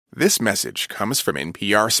This message comes from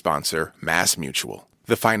NPR sponsor MassMutual.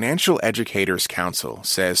 The Financial Educators Council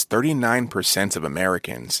says 39% of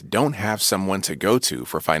Americans don't have someone to go to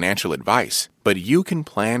for financial advice, but you can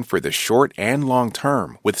plan for the short and long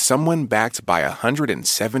term with someone backed by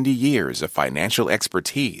 170 years of financial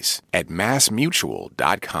expertise at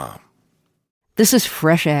MassMutual.com. This is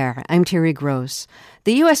Fresh Air. I'm Terry Gross.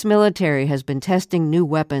 The U.S. military has been testing new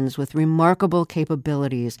weapons with remarkable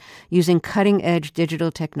capabilities using cutting-edge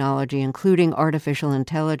digital technology, including artificial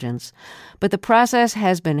intelligence. But the process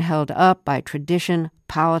has been held up by tradition,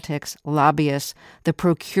 politics, lobbyists, the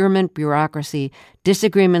procurement bureaucracy,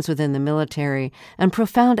 disagreements within the military, and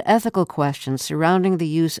profound ethical questions surrounding the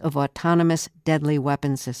use of autonomous, deadly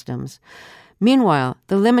weapon systems. Meanwhile,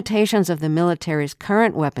 the limitations of the military's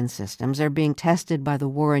current weapon systems are being tested by the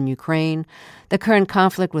war in Ukraine, the current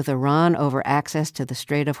conflict with Iran over access to the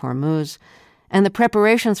Strait of Hormuz, and the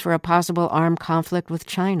preparations for a possible armed conflict with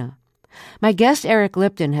China. My guest, Eric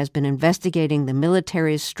Lipton, has been investigating the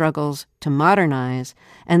military's struggles to modernize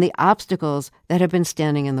and the obstacles that have been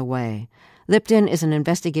standing in the way. Lipton is an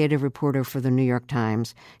investigative reporter for the New York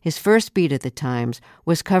Times. His first beat at the Times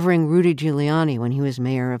was covering Rudy Giuliani when he was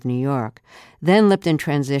mayor of New York. Then Lipton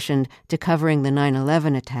transitioned to covering the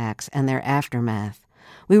 9/11 attacks and their aftermath.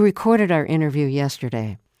 We recorded our interview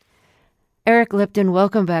yesterday. Eric Lipton,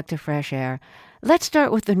 welcome back to Fresh Air. Let's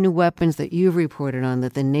start with the new weapons that you've reported on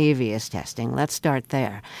that the Navy is testing. Let's start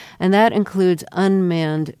there. And that includes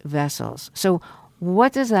unmanned vessels. So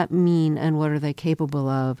what does that mean, and what are they capable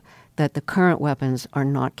of that the current weapons are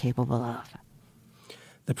not capable of?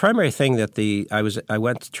 The primary thing that I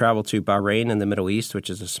went to travel to Bahrain in the Middle East, which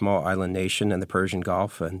is a small island nation in the Persian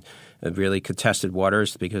Gulf, and really contested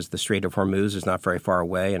waters because the Strait of Hormuz is not very far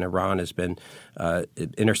away, and Iran has been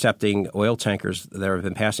intercepting oil tankers that have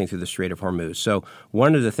been passing through the Strait of Hormuz. So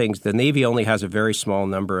one of the things, the Navy only has a very small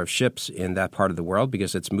number of ships in that part of the world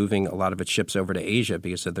because it's moving a lot of its ships over to Asia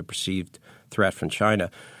because of the perceived threat from China.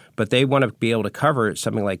 But they want to be able to cover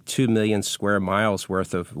something like 2 million square miles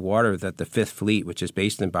worth of water that the Fifth Fleet, which is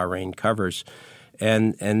based in Bahrain, covers.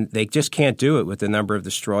 And they just can't do it with the number of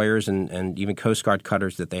destroyers and even Coast Guard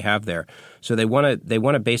cutters that they have there. So they want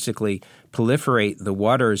to basically proliferate the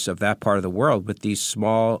waters of that part of the world with these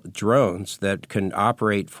small drones that can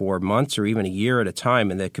operate for months or even a year at a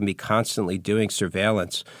time, and that can be constantly doing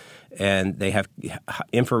surveillance. And they have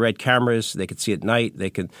infrared cameras. They can see at night. They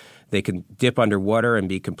can dip underwater and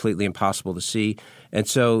be completely impossible to see. And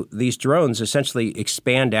so these drones essentially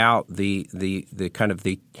expand out the kind of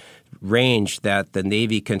the range that the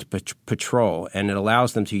Navy can patrol, and it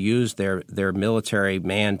allows them to use their military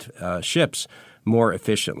manned ships more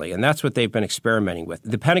efficiently. And that's what they've been experimenting with.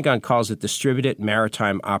 The Pentagon calls it distributed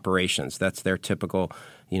maritime operations. That's their typical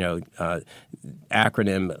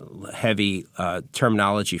acronym-heavy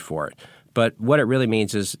terminology for it. But what it really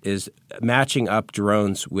means is matching up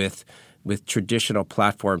drones with traditional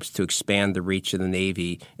platforms to expand the reach of the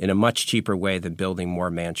Navy in a much cheaper way than building more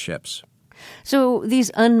manned ships. So these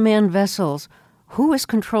unmanned vessels, who is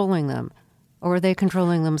controlling them? Or are they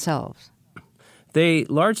controlling themselves? They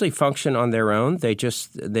largely function on their own.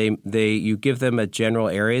 You give them a general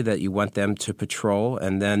area that you want them to patrol,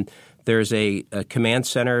 and then there's a command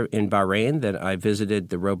center in Bahrain that I visited,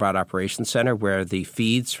 the Robot Operations Center, where the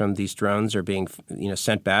feeds from these drones are being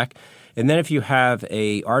sent back. And then if you have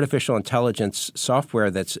a artificial intelligence software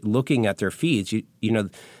that's looking at their feeds,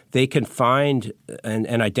 they can find and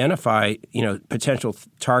identify potential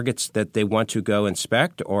targets that they want to go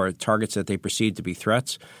inspect or targets that they perceive to be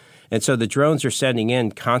threats. And so the drones are sending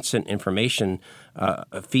in constant information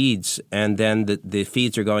feeds, and then the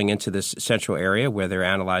feeds are going into this central area where they're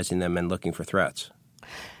analyzing them and looking for threats.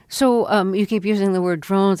 So you keep using the word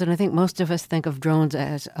drones, and I think most of us think of drones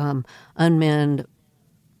as unmanned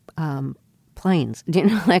planes,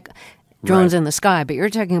 like drones in the sky, but you're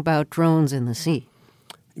talking about drones in the sea.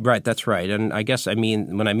 Right, that's right. And I guess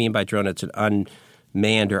when I mean by drone, it's an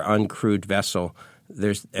unmanned or uncrewed vessel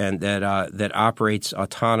that operates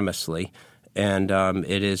autonomously, and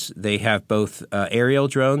they have both aerial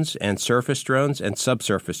drones and surface drones and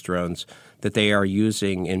subsurface drones that they are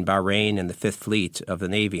using in Bahrain and the Fifth Fleet of the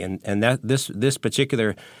Navy, and that this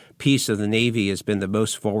particular piece of the Navy has been the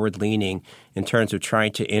most forward-leaning in terms of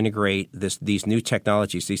trying to integrate these new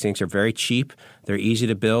technologies. These things are very cheap. They're easy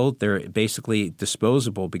to build. They're basically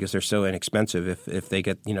disposable because they're so inexpensive. If they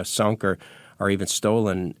get sunk or even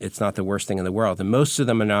stolen, it's not the worst thing in the world. And most of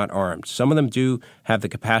them are not armed. Some of them do have the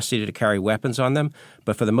capacity to carry weapons on them,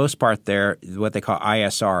 but for the most part, they're what they call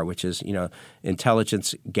ISR, which is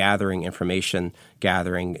intelligence gathering, information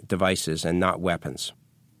gathering devices, and not weapons.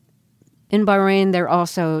 In Bahrain, they're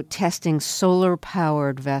also testing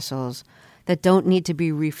solar-powered vessels that don't need to be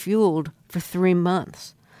refueled for 3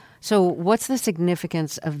 months. So what's the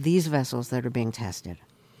significance of these vessels that are being tested?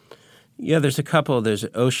 Yeah, there's a couple. There's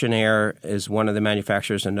Ocean Air is one of the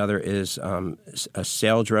manufacturers. Another is a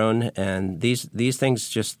sail drone. And these things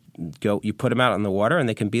just go, you put them out on the water and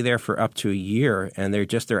they can be there for up to a year. And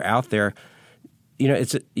they're out there. You know,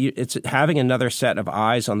 it's having another set of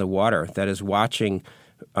eyes on the water that is watching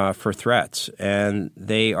for threats. And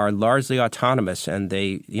they are largely autonomous and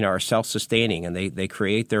they, are self-sustaining and they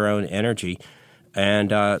create their own energy.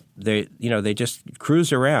 And they just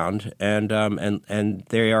cruise around and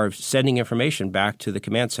they are sending information back to the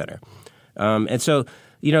command center. And so,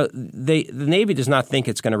 the Navy does not think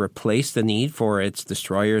it's going to replace the need for its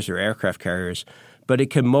destroyers or aircraft carriers, but it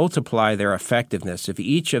can multiply their effectiveness. If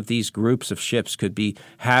each of these groups of ships could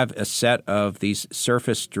have a set of these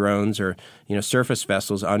surface drones or, surface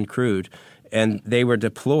vessels uncrewed, and they were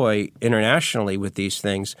deployed internationally with these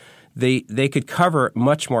things, they could cover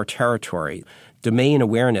much more territory. Domain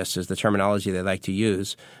awareness is the terminology they like to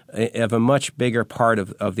use, of a much bigger part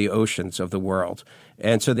of the oceans of the world.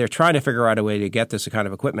 And so they're trying to figure out a way to get this kind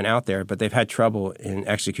of equipment out there, but they've had trouble in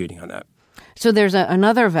executing on that. So there's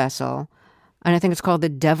another vessel, and I think it's called the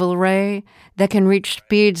Devil Ray, that can reach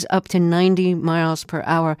speeds up to 90 miles per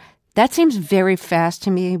hour. That seems very fast to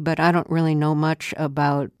me, but I don't really know much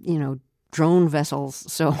about, drone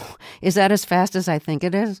vessels. So is that as fast as I think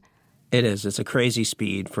it is? It is. It's a crazy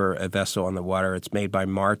speed for a vessel on the water. It's made by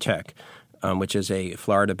Martech, which is a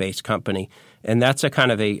Florida-based company. And that's a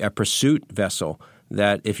kind of a pursuit vessel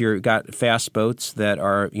that if you've got fast boats that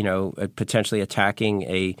are, potentially attacking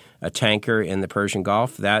a tanker in the Persian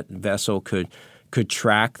Gulf, that vessel could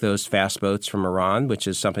track those fast boats from Iran, which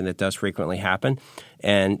is something that does frequently happen,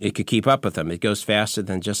 and it could keep up with them. It goes faster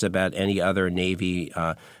than just about any other Navy,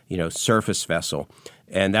 surface vessel.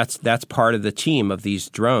 And that's part of the team of these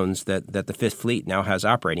drones that the Fifth Fleet now has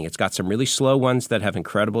operating. It's got some really slow ones that have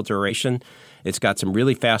incredible duration. It's got some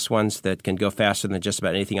really fast ones that can go faster than just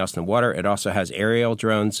about anything else in the water. It also has aerial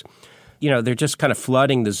drones. They're just kind of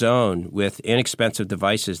flooding the zone with inexpensive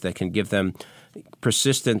devices that can give them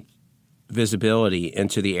persistent visibility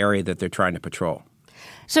into the area that they're trying to patrol.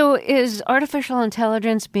 So is artificial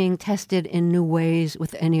intelligence being tested in new ways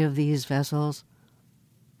with any of these vessels?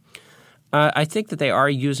 I think that they are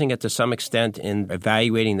using it to some extent in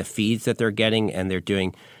evaluating the feeds that they're getting, and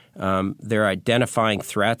they're identifying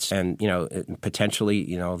threats and,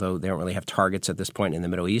 potentially, although they don't really have targets at this point in the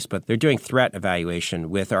Middle East, but they're doing threat evaluation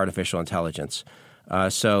with artificial intelligence.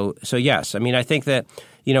 So yes, I mean, I think that,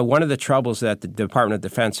 one of the troubles that the Department of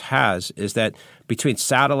Defense has is that between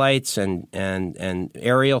satellites and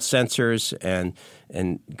aerial sensors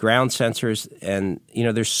and ground sensors and,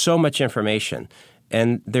 there's so much information.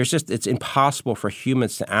 And it's impossible for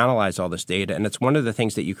humans to analyze all this data. And it's one of the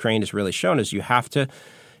things that Ukraine has really shown is you have to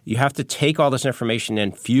take all this information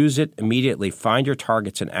and fuse it immediately, find your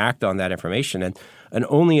targets and act on that information. And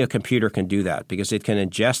only a computer can do that because it can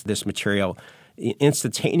ingest this material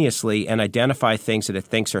instantaneously and identify things that it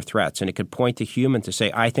thinks are threats. And it could point to human to say,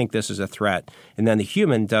 I think this is a threat. And then the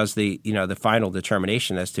human does the final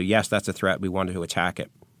determination as to, yes, that's a threat. We wanted to attack it.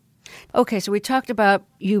 Okay, so we talked about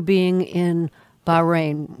you being in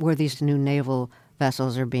Bahrain, where these new naval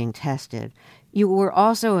vessels are being tested. You were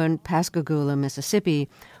also in Pascagoula, Mississippi,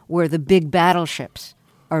 where the big battleships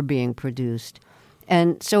are being produced.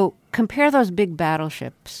 And so compare those big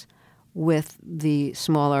battleships with the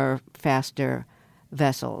smaller, faster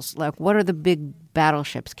vessels. Like, what are the big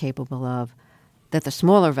battleships capable of that the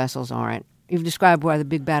smaller vessels aren't? You've described why the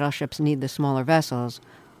big battleships need the smaller vessels.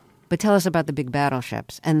 But tell us about the big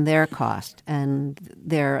battleships and their cost and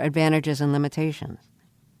their advantages and limitations.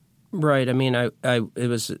 Right. I mean, it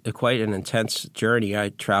was quite an intense journey. I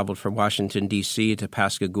traveled from Washington, D.C. to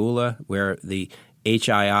Pascagoula, where the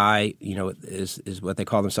HII, is what they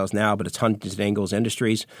call themselves now, but it's Huntington Ingalls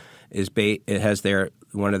Industries. It has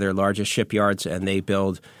one of their largest shipyards, and they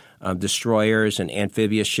build destroyers and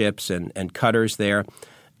amphibious ships and cutters there.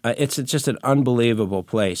 It's just an unbelievable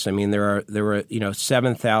place. I mean, there were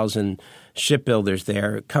 7,000 shipbuilders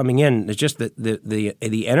there coming in. It's just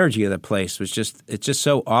the energy of the place it's just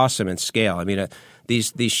so awesome in scale. I mean,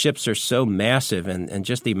 these ships are so massive, and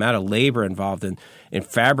just the amount of labor involved in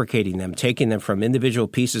fabricating them, taking them from individual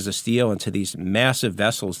pieces of steel into these massive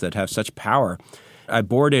vessels that have such power. I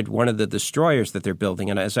boarded one of the destroyers that they're building,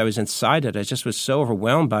 and as I was inside it, I just was so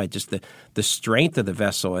overwhelmed by just the strength of the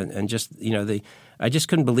vessel and just I just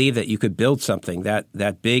couldn't believe that you could build something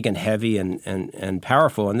that big and heavy and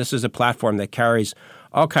powerful. And this is a platform that carries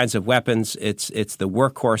all kinds of weapons. It's the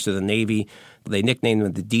workhorse of the Navy. They nickname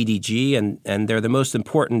them the DDG, and they're the most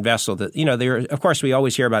important vessel. That of course, we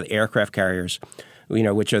always hear about aircraft carriers,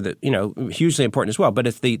 which are hugely important as well. But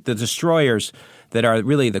it's the destroyers that are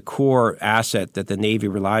really the core asset that the Navy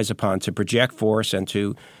relies upon to project force and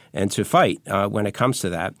to fight when it comes to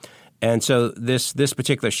that. And so this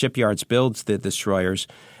particular shipyard builds the destroyers.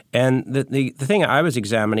 And the thing I was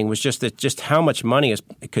examining was just how much money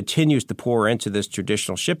continues to pour into this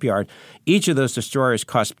traditional shipyard. Each of those destroyers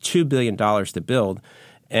cost $2 billion to build,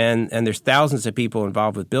 and there's thousands of people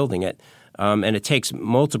involved with building it, and it takes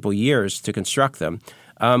multiple years to construct them.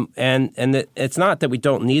 It's not that we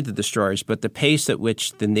don't need the destroyers, but the pace at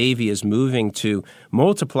which the Navy is moving to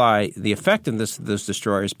multiply the effectiveness of those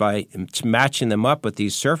destroyers by matching them up with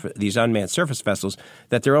these unmanned surface vessels,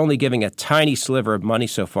 that they're only giving a tiny sliver of money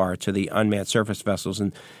so far to the unmanned surface vessels,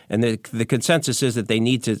 and the consensus is that they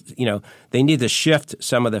need to shift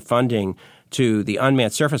some of the funding to the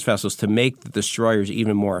unmanned surface vessels to make the destroyers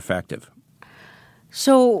even more effective.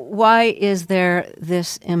 So why is there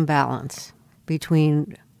this imbalance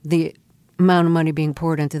between the amount of money being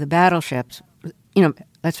poured into the battleships?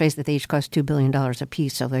 Let's face it, they each cost $2 billion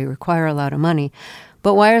apiece, so they require a lot of money.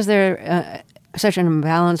 But why is there such an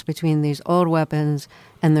imbalance between these old weapons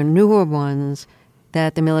and the newer ones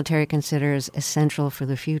that the military considers essential for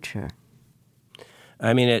the future?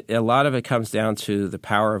 I mean, a lot of it comes down to the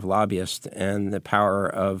power of lobbyists and the power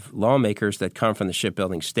of lawmakers that come from the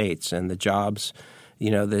shipbuilding states and the jobs.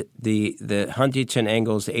 The Huntington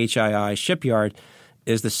Ingalls HII shipyard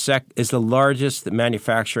is the largest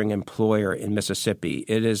manufacturing employer in Mississippi.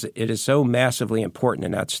 It is so massively important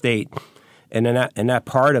in that state, and in that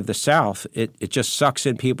part of the South, it just sucks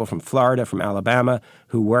in people from Florida, from Alabama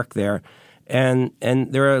who work there, and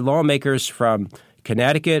there are lawmakers from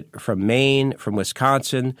Connecticut, from Maine, from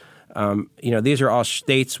Wisconsin. These are all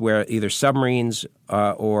states where either submarines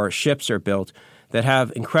or ships are built that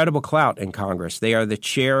have incredible clout in Congress. They are the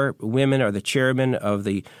chairwomen or the chairmen of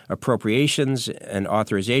the appropriations and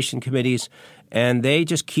authorization committees, and they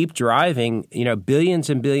just keep driving, billions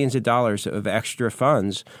and billions of dollars of extra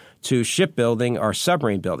funds to shipbuilding or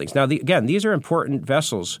submarine buildings. Now, again, these are important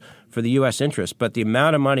vessels for the U.S. interest, but the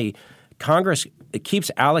amount of money Congress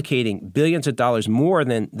keeps allocating billions of dollars more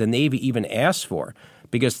than the Navy even asks for,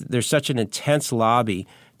 because there's such an intense lobby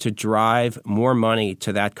to drive more money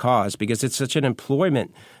to that cause, because it's such an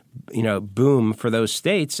employment, boom for those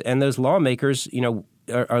states, and those lawmakers,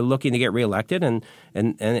 are looking to get reelected, and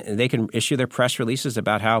they can issue their press releases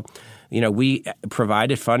about how, we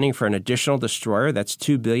provided funding for an additional destroyer. That's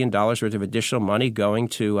 $2 billion worth of additional money going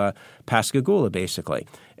to Pascagoula, basically,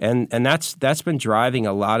 and that's been driving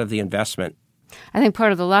a lot of the investment. I think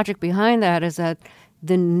part of the logic behind that is that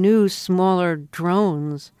the new, smaller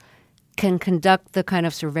drones can conduct the kind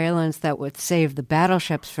of surveillance that would save the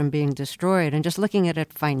battleships from being destroyed. And just looking at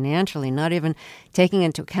it financially, not even taking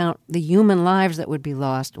into account the human lives that would be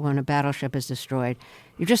lost when a battleship is destroyed,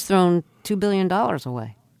 you've just thrown $2 billion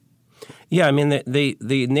away. Yeah, I mean,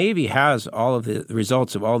 the Navy has all of the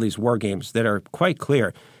results of all these war games that are quite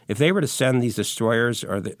clear. If they were to send these destroyers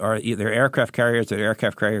or their aircraft carriers or their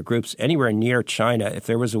aircraft carrier groups anywhere near China, if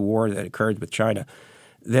there was a war that occurred with China,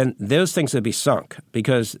 then those things would be sunk,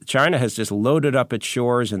 because China has just loaded up its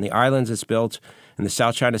shores and the islands it's built in the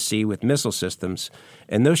South China Sea with missile systems,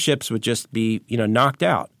 and those ships would just be, knocked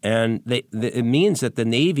out. And it means that the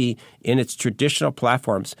Navy, in its traditional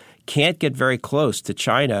platforms, can't get very close to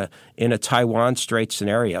China in a Taiwan Strait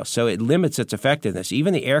scenario. So it limits its effectiveness.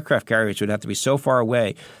 Even the aircraft carriers would have to be so far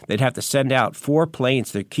away, they'd have to send out 4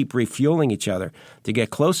 planes to keep refueling each other to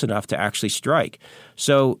get close enough to actually strike.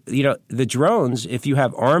 So, the drones, if you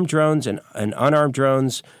have armed drones and unarmed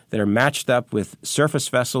drones that are matched up with surface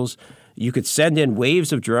vessels, you could send in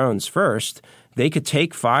waves of drones first. They could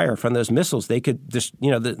take fire from those missiles. They could just,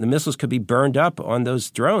 the missiles could be burned up on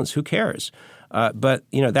those drones. Who cares? But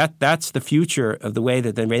that's the future of the way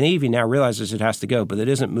that the Navy now realizes it has to go, but it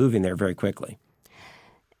isn't moving there very quickly.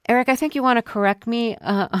 Eric, I think you want to correct me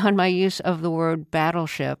on my use of the word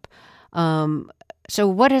battleship. So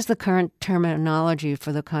what is the current terminology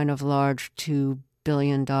for the kind of large $2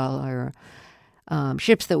 billion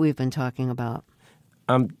ships that we've been talking about?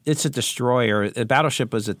 It's a destroyer. A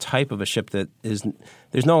battleship is a type of a ship that is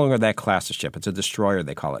 – there's no longer that class of ship. It's a destroyer,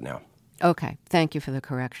 they call it now. Okay. Thank you for the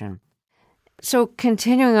correction. So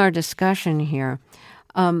continuing our discussion here,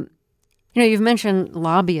 you've mentioned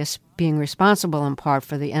lobbyists being responsible in part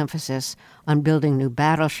for the emphasis on building new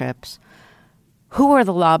battleships. Who are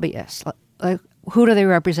the lobbyists? Who do they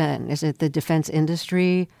represent? Is it the defense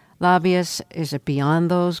industry lobbyists? Is it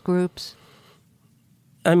beyond those groups?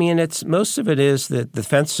 I mean, most of it is the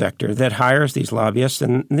defense sector that hires these lobbyists,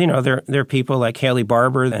 and there are people like Haley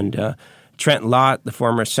Barbour and Trent Lott, the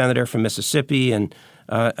former senator from Mississippi, and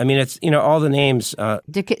it's all the names.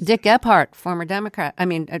 Dick Gephardt, former Democrat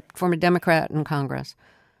in Congress.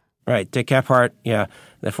 Right, Dick Gephardt,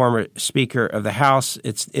 the former Speaker of the House.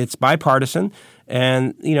 It's bipartisan,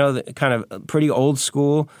 and the kind of pretty old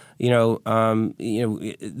school. The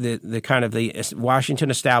kind of the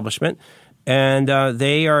Washington establishment. And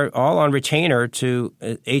they are all on retainer to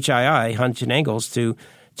HII, Huntington Ingalls, to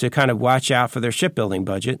kind of watch out for their shipbuilding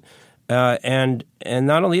budget. And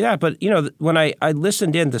not only that, but when I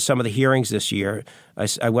listened in to some of the hearings this year,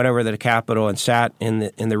 I went over to the Capitol and sat in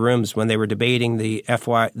the rooms when they were debating the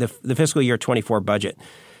fiscal year 24 budget.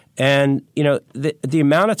 And the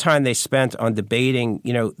amount of time they spent on debating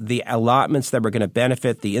the allotments that were going to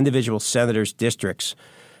benefit the individual senators' districts.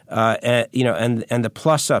 And the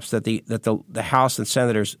plus-ups that the House and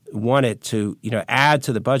senators wanted to add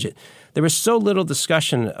to the budget. There was so little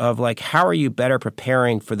discussion of how are you better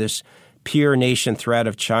preparing for this peer nation threat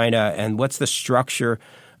of China, and what's the structure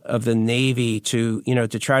of the Navy to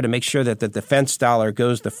try to make sure that the defense dollar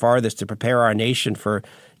goes the farthest to prepare our nation for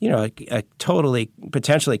a totally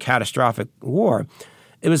potentially catastrophic war.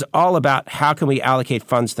 It was all about how can we allocate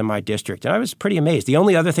funds to my district, and I was pretty amazed. The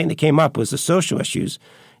only other thing that came up was the social issues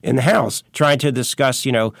in the House, trying to discuss,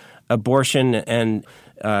 abortion and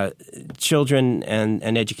children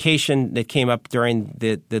and education that came up during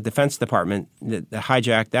the Defense Department that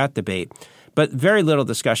hijacked that debate. But very little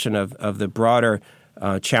discussion of the broader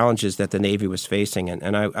challenges that the Navy was facing,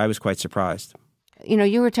 and I was quite surprised.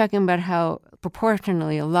 You were talking about how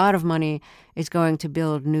proportionally a lot of money is going to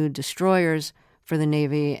build new destroyers for the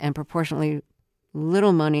Navy, and proportionally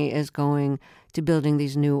little money is going to building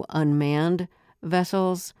these new unmanned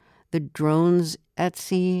vessels, the drones at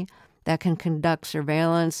sea that can conduct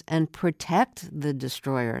surveillance and protect the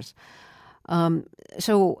destroyers.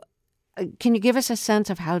 So can you give us a sense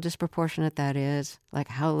of how disproportionate that is? Like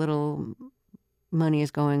how little money is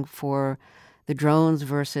going for the drones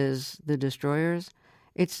versus the destroyers?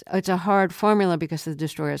 It's a hard formula because the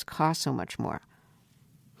destroyers cost so much more.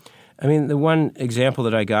 I mean, the one example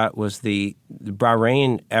that I got was the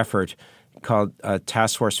Bahrain effort called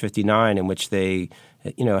Task Force 59, in which they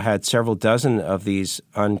had several dozen of these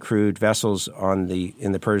uncrewed vessels in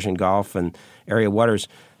the Persian Gulf and area waters.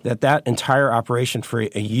 That entire operation for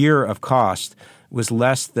a year of cost was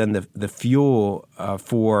less than the fuel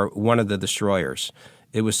for one of the destroyers.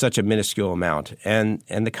 It was such a minuscule amount, and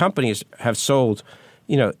the companies have sold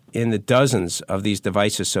in the dozens of these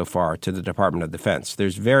devices so far to the Department of Defense.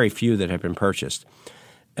 There's very few that have been purchased.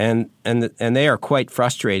 And they are quite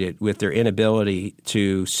frustrated with their inability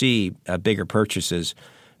to see bigger purchases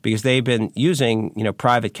because they've been using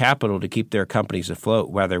private capital to keep their companies afloat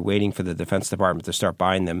while they're waiting for the Defense Department to start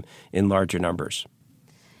buying them in larger numbers.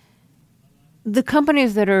 The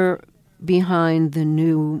companies that are behind the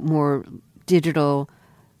new, more digital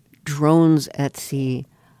drones at sea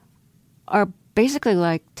are basically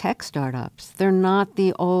like tech startups. They're not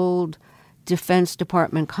the old Defense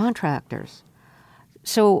Department contractors.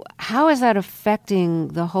 So how is that affecting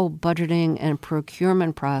the whole budgeting and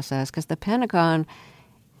procurement process? Because the Pentagon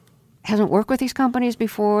hasn't worked with these companies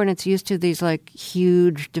before, and it's used to these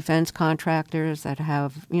huge defense contractors that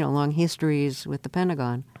have long histories with the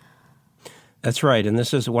Pentagon. That's right, and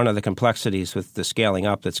this is one of the complexities with the scaling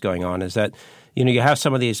up that's going on. Is that you have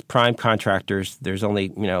some of these prime contractors. There's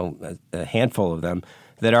only a handful of them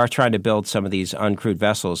that are trying to build some of these uncrewed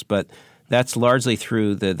vessels, but that's largely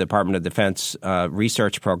through the Department of Defense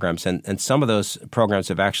research programs, and some of those programs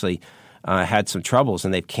have actually had some troubles,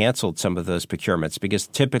 and they've canceled some of those procurements because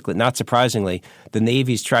typically, not surprisingly, the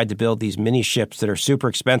Navy's tried to build these mini ships that are super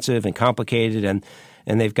expensive and complicated, and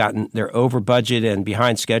they're over budget and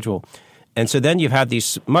behind schedule. And so then you've had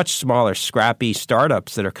these much smaller, scrappy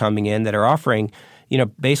startups that are coming in that are offering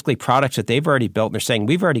basically products that they've already built. And they're saying,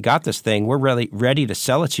 we've already got this thing. We're really ready to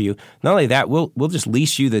sell it to you. Not only that, we'll just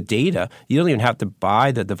lease you the data. You don't even have to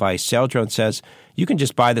buy the device. Saildrone says you can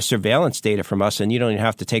just buy the surveillance data from us, and you don't even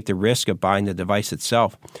have to take the risk of buying the device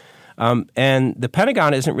itself. And the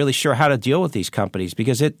Pentagon isn't really sure how to deal with these companies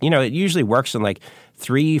because it usually works in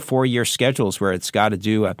 3-4 year schedules where it's got to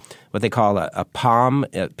do what they call a POM,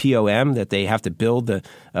 POM, that they have to build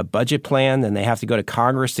a budget plan, then they have to go to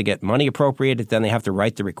Congress to get money appropriated, then they have to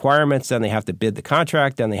write the requirements, then they have to bid the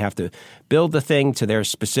contract, then they have to build the thing to their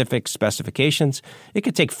specific specifications. It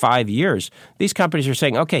could take 5 years. These companies are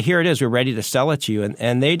saying, okay, here it is, we're ready to sell it to you,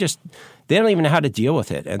 and they don't even know how to deal with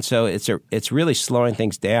it. And so it's really slowing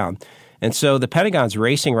things down. And so the Pentagon's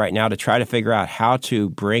racing right now to try to figure out how to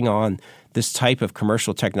bring on this type of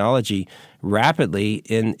commercial technology rapidly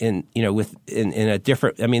in a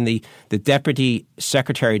different. I mean, the Deputy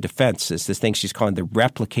Secretary of Defense is this thing she's calling the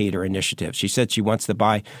Replicator Initiative. She said she wants to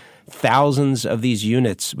buy thousands of these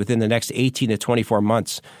units within the next 18 to 24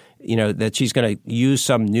 months. That she's going to use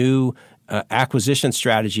some new acquisition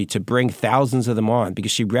strategy to bring thousands of them on,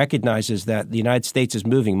 because she recognizes that the United States is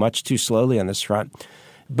moving much too slowly on this front.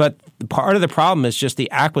 But part of the problem is just the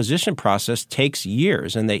acquisition process takes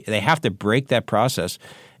years, and they have to break that process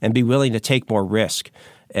and be willing to take more risk.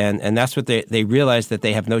 And that's what they realize, that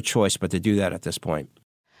they have no choice but to do that at this point.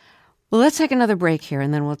 Well, let's take another break here,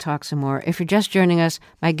 and then we'll talk some more. If you're just joining us,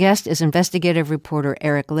 my guest is investigative reporter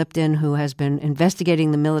Eric Lipton, who has been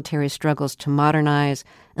investigating the military struggles to modernize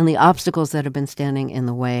and the obstacles that have been standing in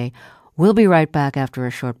the way. We'll be right back after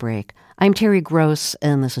a short break. I'm Terry Gross,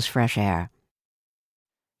 and this is Fresh Air.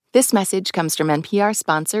 This message comes from NPR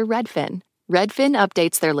sponsor Redfin. Redfin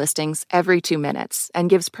updates their listings every 2 minutes and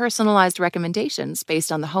gives personalized recommendations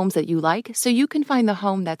based on the homes that you like, so you can find the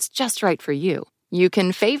home that's just right for you. You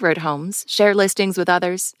can favorite homes, share listings with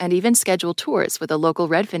others, and even schedule tours with a local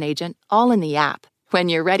Redfin agent, all in the app. When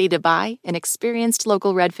you're ready to buy, an experienced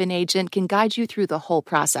local Redfin agent can guide you through the whole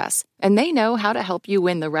process, and they know how to help you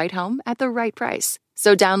win the right home at the right price.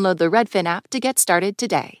 So download the Redfin app to get started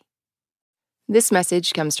today. This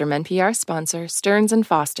message comes from NPR sponsor Stearns &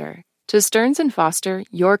 Foster. To Stearns & Foster,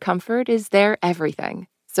 your comfort is their everything.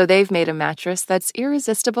 So they've made a mattress that's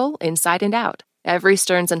irresistible inside and out. Every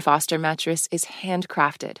Stearns & Foster mattress is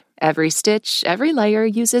handcrafted. Every stitch, every layer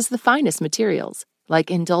uses the finest materials, like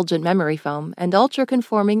indulgent memory foam and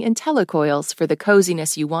ultra-conforming IntelliCoils for the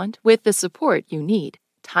coziness you want with the support you need.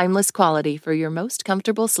 Timeless quality for your most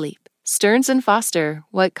comfortable sleep. Stearns & Foster,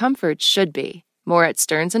 what comfort should be. More at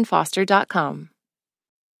stearnsandfoster.com.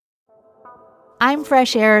 I'm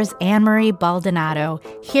Fresh Air's Anne-Marie Baldonado,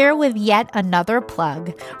 here with yet another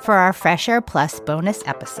plug for our Fresh Air Plus bonus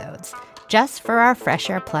episodes, just for our Fresh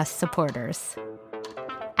Air Plus supporters.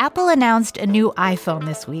 Apple announced a new iPhone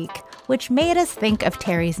this week, which made us think of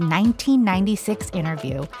Terry's 1996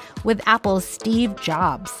 interview with Apple's Steve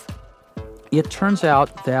Jobs. It turns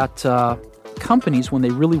out that companies, when they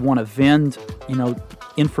really want to vend,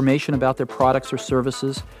 information about their products or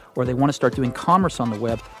services, or they want to start doing commerce on the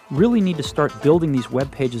web, really need to start building these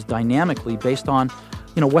web pages dynamically based on,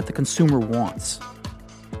 what the consumer wants.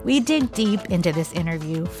 We dig deep into this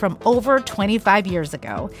interview from over 25 years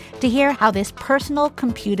ago to hear how this personal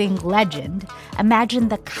computing legend imagined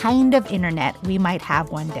the kind of internet we might have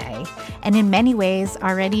one day, and in many ways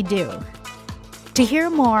already do. To hear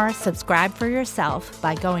more, subscribe for yourself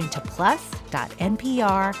by going to plus.npr.org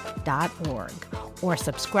or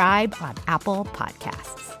subscribe on Apple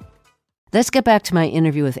Podcasts. Let's get back to my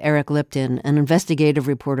interview with Eric Lipton, an investigative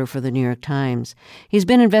reporter for the New York Times. He's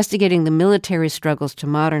been investigating the military struggles to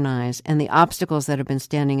modernize and the obstacles that have been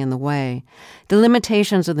standing in the way. The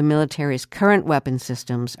limitations of the military's current weapon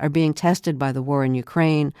systems are being tested by the war in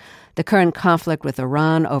Ukraine, the current conflict with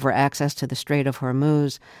Iran over access to the Strait of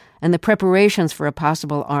Hormuz, and the preparations for a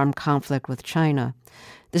possible armed conflict with China.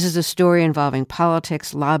 This is a story involving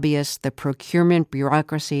politics, lobbyists, the procurement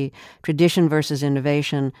bureaucracy, tradition versus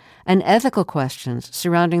innovation, and ethical questions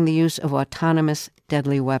surrounding the use of autonomous,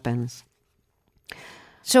 deadly weapons.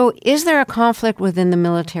 So is there a conflict within the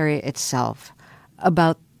military itself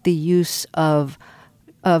about the use of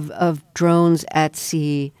drones at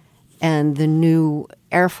sea and the new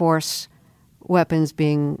Air Force weapons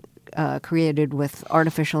being created with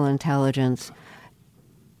artificial intelligence?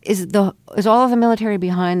 Is all of the military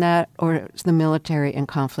behind that, or is the military in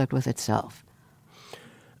conflict with itself?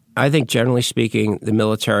 I think, generally speaking, the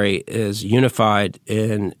military is unified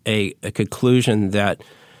in a conclusion that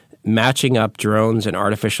matching up drones and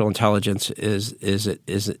artificial intelligence is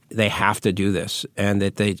they have to do this, and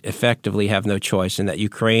that they effectively have no choice, and that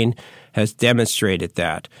Ukraine has demonstrated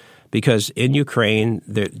that. Because in Ukraine,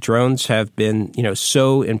 the drones have been,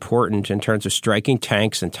 so important in terms of striking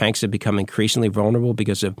tanks, and tanks have become increasingly vulnerable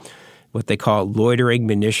because of what they call loitering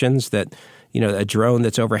munitions, that, a drone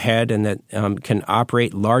that's overhead and that can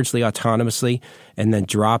operate largely autonomously and then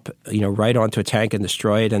drop, right onto a tank and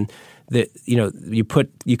destroy it. And you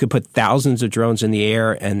could put thousands of drones in the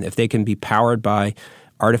air, and if they can be powered by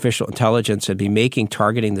artificial intelligence and be making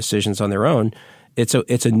targeting decisions on their own, it's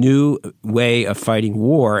a new way of fighting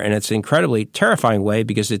war, and it's an incredibly terrifying way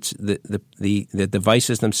because it's the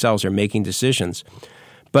devices themselves are making decisions.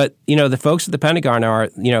 But the folks at the Pentagon are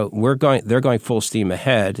they're going full steam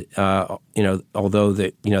ahead. Although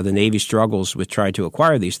the Navy struggles with trying to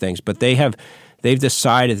acquire these things, but they've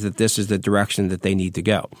decided that this is the direction that they need to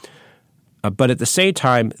go. But at the same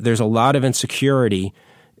time, there's a lot of insecurity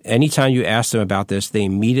anytime you ask them about this, they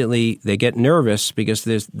get nervous because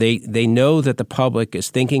they know that the public is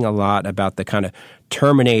thinking a lot about the kind of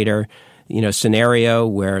Terminator, scenario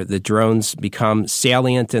where the drones become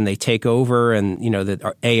salient and they take over, and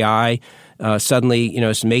that AI suddenly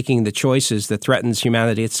is making the choices that threatens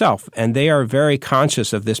humanity itself. And they are very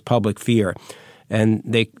conscious of this public fear. And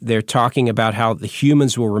they're talking about how the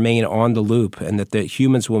humans will remain on the loop and that the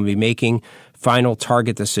humans will be making final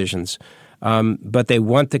target decisions. But they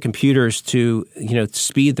want the computers to,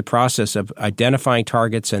 speed the process of identifying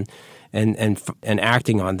targets and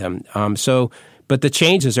acting on them. But the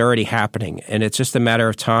change is already happening, and it's just a matter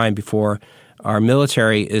of time before our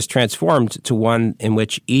military is transformed to one in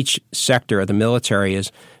which each sector of the military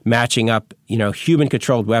is matching up,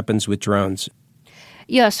 human-controlled weapons with drones.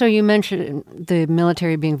 Yeah, so you mentioned the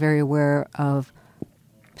military being very aware of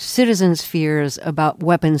citizens' fears about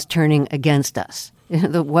weapons turning against us,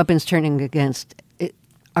 the weapons turning against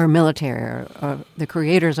our military or the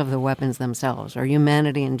creators of the weapons themselves or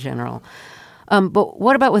humanity in general. But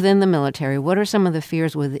what about within the military? What are some of the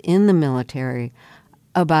fears within the military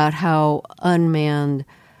about how unmanned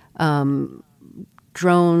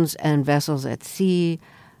drones and vessels at sea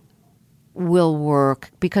will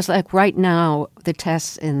work? Because right now, the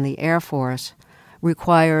tests in the Air Force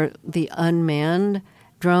require the unmanned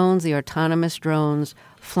drones, the autonomous drones,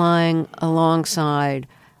 flying alongside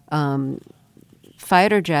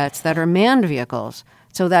fighter jets that are manned vehicles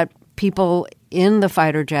so that people in the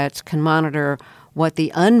fighter jets can monitor what the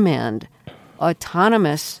unmanned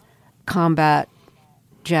autonomous combat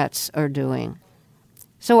jets are doing.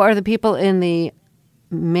 So are the people in the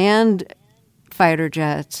manned fighter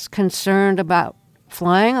jets concerned about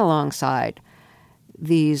flying alongside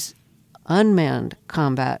these unmanned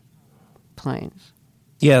combat planes?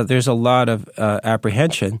 Yeah, there's a lot of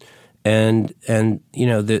apprehension. And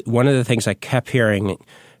one of the things I kept hearing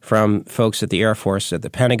from folks at the Air Force, at the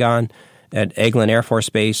Pentagon, at Eglin Air Force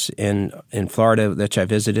Base in Florida, which I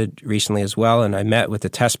visited recently as well, and I met with the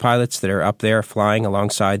test pilots that are up there flying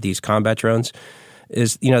alongside these combat drones,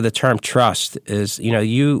 is the term trust is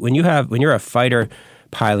when you're a fighter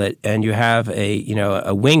pilot and you have a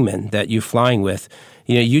wingman that you're flying with,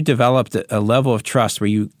 you developed a level of trust where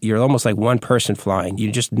you're almost like one person flying. You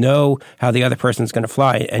just know how the other person's going to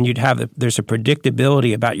fly, and there's a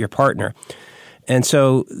predictability about your partner. And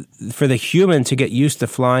so for the human to get used to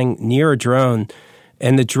flying near a drone,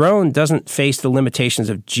 and the drone doesn't face the limitations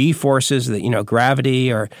of G-forces,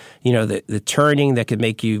 gravity, or, the turning that could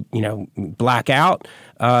make you, black out.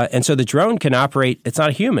 And so the drone can operate. It's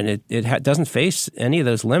not human. It doesn't face any of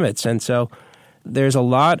those limits. And so there's a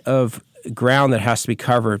lot of ground that has to be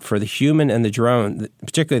covered for the human and the drone,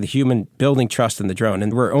 particularly the human building trust in the drone.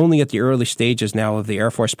 And we're only at the early stages now of the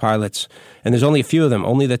Air Force pilots, and there's only a few of them.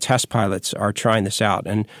 Only the test pilots are trying this out.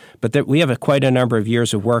 But we have quite a number of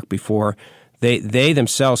years of work before they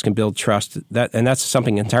themselves can build trust. And that's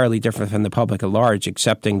something entirely different from the public at large,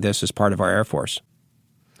 accepting this as part of our Air Force.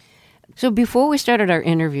 So before we started our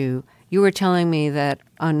interview, you were telling me that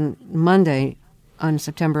on Monday, on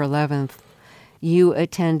September 11th, you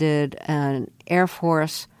attended an Air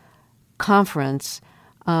Force conference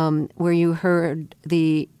where you heard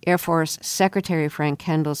the Air Force Secretary Frank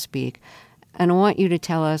Kendall speak. And I want you to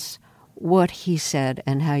tell us what he said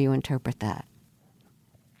and how you interpret that.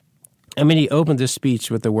 I mean, he opened his speech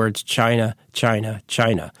with the words China, China,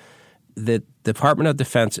 China. The Department of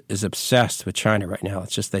Defense is obsessed with China right now.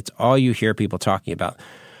 That's all you hear people talking about.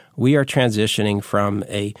 We are transitioning from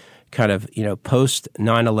a kind of, post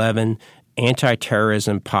 9/11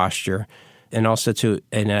 anti-terrorism posture, and also to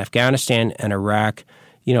in Afghanistan and Iraq,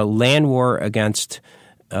 land war against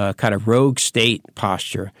kind of rogue state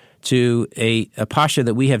posture, to a posture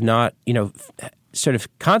that we have not, sort of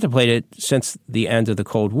contemplated since the end of the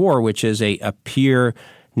Cold War, which is a peer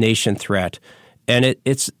nation threat. And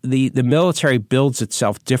it's the military builds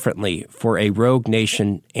itself differently for a rogue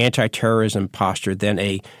nation anti-terrorism posture than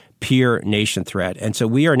a peer nation threat. And so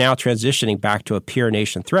we are now transitioning back to a peer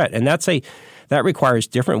nation threat. And that requires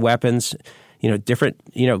different weapons, different,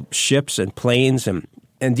 ships and planes. And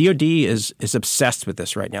DOD is obsessed with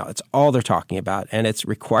this right now. It's all they're talking about. And it's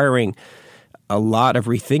requiring a lot of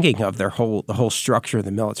rethinking of the whole structure of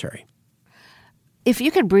the military. If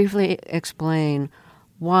you could briefly explain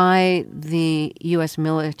why the U.S.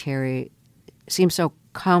 military seems so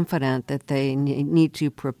confident that they need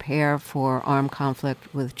to prepare for armed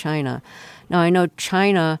conflict with China. Now, I know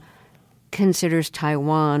China considers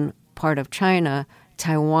Taiwan part of China.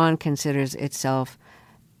 Taiwan considers itself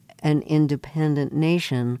an independent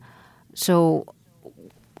nation. So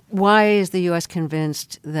why is the U.S.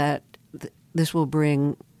 convinced that this will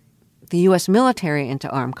bring the U.S. military into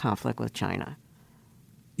armed conflict with China?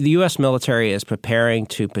 The U.S. military is preparing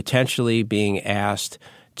to potentially being asked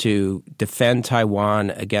to defend Taiwan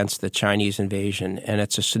against the Chinese invasion. And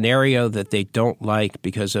it's a scenario that they don't like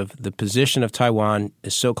because of the position of Taiwan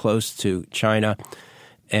is so close to China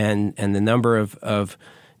and the number of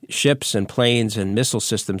ships and planes and missile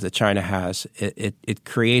systems that China has. It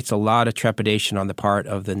creates a lot of trepidation on the part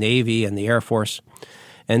of the Navy and the Air Force.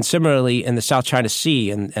 And similarly, in the South China Sea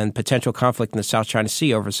and potential conflict in the South China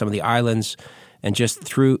Sea over some of the islands and just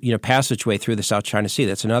through, passageway through the South China Sea.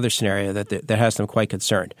 That's another scenario that has them quite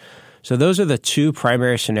concerned. So those are the two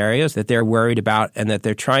primary scenarios that they're worried about and that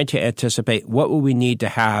they're trying to anticipate what will we need to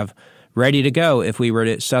have ready to go if we were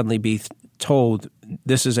to suddenly be told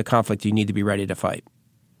this is a conflict you need to be ready to fight.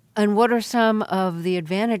 And what are some of the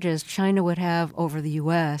advantages China would have over the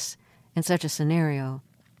U.S. in such a scenario?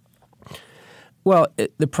 Well,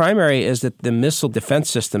 the primary is that the missile defense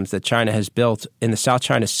systems that China has built in the South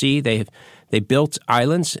China Sea, they built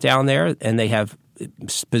islands down there, and they have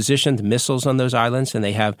positioned missiles on those islands, and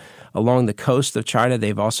they have along the coast of China,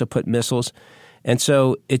 they've also put missiles. And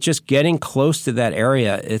so it's just getting close to that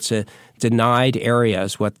area. It's a denied area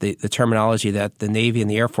is what the terminology that the Navy and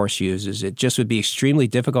the Air Force uses. It just would be extremely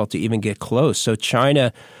difficult to even get close. So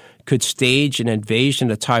China could stage an invasion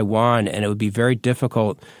of Taiwan, and it would be very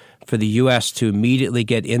difficult for the U.S. to immediately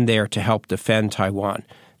get in there to help defend Taiwan.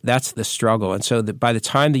 That's the struggle. And so by the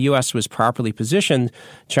time the U.S. was properly positioned,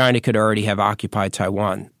 China could already have occupied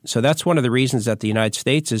Taiwan. So that's one of the reasons that the United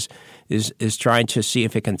States is trying to see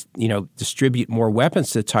if it can, distribute more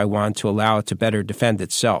weapons to Taiwan to allow it to better defend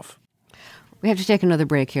itself. We have to take another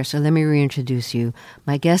break here, so let me reintroduce you.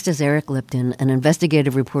 My guest is Eric Lipton, an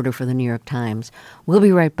investigative reporter for the New York Times. We'll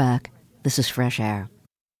be right back. This is Fresh Air.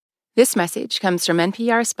 This message comes from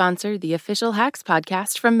NPR sponsor, the official Hacks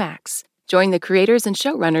podcast from Max. Join the creators and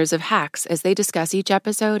showrunners of Hacks as they discuss each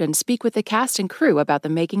episode and speak with the cast and crew about the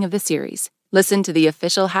making of the series. Listen to the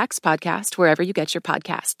official Hacks podcast wherever you get your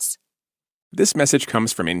podcasts. This message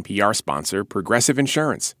comes from NPR sponsor Progressive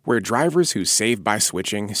Insurance, where drivers who save by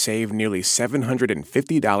switching save nearly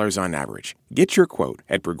 $750 on average. Get your quote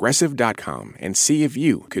at Progressive.com and see if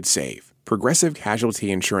you could save. Progressive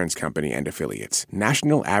Casualty Insurance Company and Affiliates.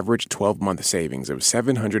 National average 12-month savings of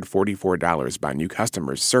 $744 by new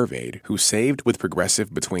customers surveyed who saved with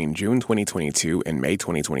Progressive between June 2022 and May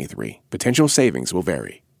 2023. Potential savings will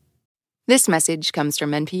vary. This message comes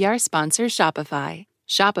from NPR sponsor Shopify.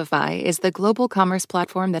 Shopify is the global commerce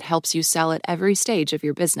platform that helps you sell at every stage of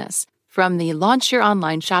your business. From the launch your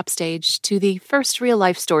online shop stage to the first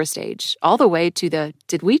real-life store stage, all the way to the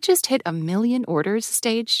did we just hit 1 million orders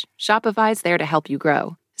stage, Shopify's there to help you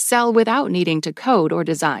grow. Sell without needing to code or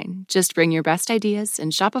design. Just bring your best ideas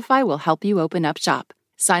and Shopify will help you open up shop.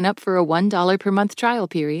 Sign up for a $1 per month trial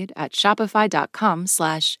period at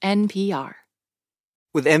shopify.com/NPR.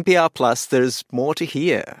 With NPR Plus, there's more to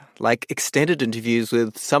hear, like extended interviews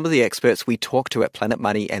with some of the experts we talk to at Planet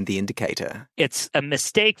Money and The Indicator. It's a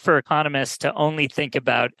mistake for economists to only think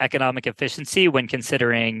about economic efficiency when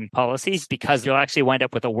considering policies because you'll actually wind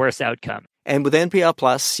up with a worse outcome. And with NPR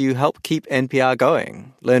Plus, you help keep NPR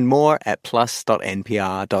going. Learn more at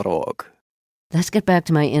plus.npr.org. Let's get back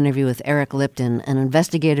to my interview with Eric Lipton, an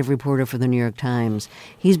investigative reporter for the New York Times.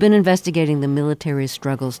 He's been investigating the military's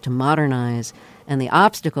struggles to modernize and the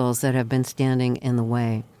obstacles that have been standing in the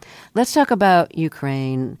way. Let's talk about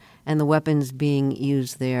Ukraine and the weapons being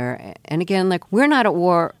used there. And again, we're not at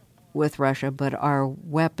war with Russia, but our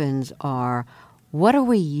weapons are. What are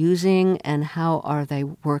we using and how are they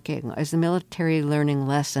working? Is the military learning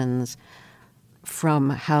lessons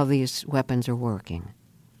from how these weapons are working?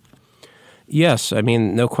 Yes, I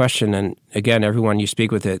mean, no question. And again, everyone you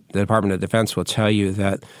speak with at the Department of Defense will tell you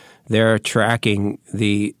that they're tracking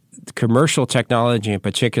the commercial technology in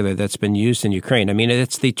particular that's been used in Ukraine. I mean,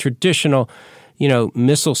 it's the traditional,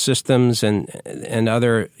 missile systems and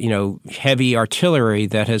other, heavy artillery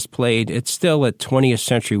that has played. It's still a 20th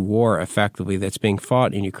century war, effectively, that's being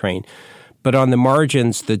fought in Ukraine. But on the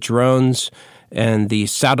margins, the drones and the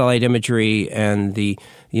satellite imagery and the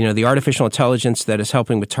artificial intelligence that is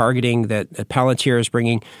helping with targeting that Palantir is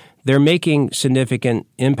bringing, they're making significant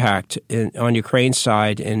impact on Ukraine's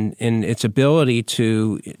side in its ability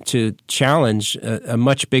to challenge a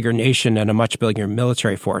much bigger nation and a much bigger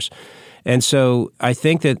military force. And so I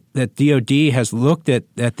think that DoD has looked at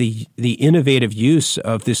the innovative use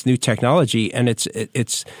of this new technology, and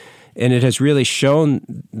it has really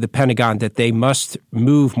shown the Pentagon that they must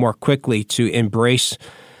move more quickly to embrace,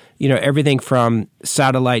 everything from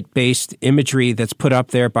satellite-based imagery that's put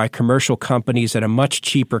up there by commercial companies at a much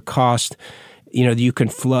cheaper cost you can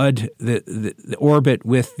flood the orbit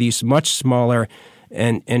with these much smaller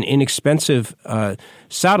and inexpensive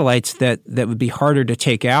satellites that would be harder to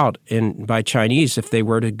take out by Chinese if they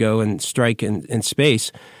were to go and strike in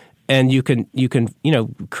space. And you can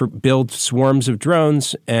build swarms of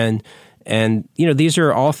drones, and these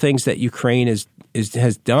are all things that Ukraine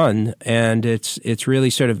has done, and it's really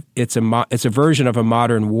sort of it's a version of a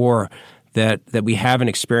modern war that we haven't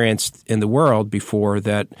experienced in the world before,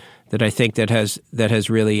 that I think that has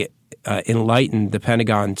really enlightened the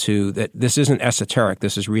Pentagon to that this isn't esoteric,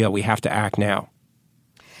 this is real. We have to act now.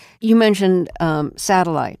 You mentioned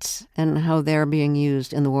satellites and how they're being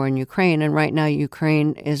used in the war in Ukraine, and right now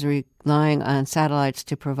Ukraine is relying on satellites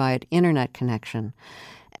to provide internet connection.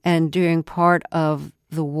 And during part of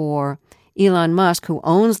the war, Elon Musk, who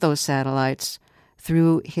owns those satellites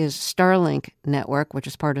through his Starlink network, which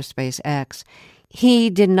is part of SpaceX, he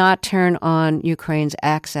did not turn on Ukraine's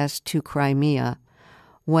access to Crimea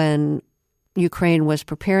when Ukraine was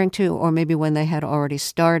preparing to, or maybe when they had already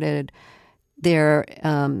started their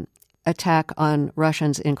attack on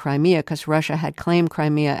Russians in Crimea, because Russia had claimed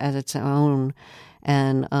Crimea as its own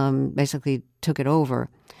and basically took it over.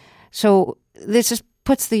 So this just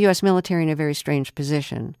puts the U.S. military in a very strange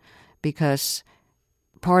position, because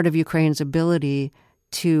part of Ukraine's ability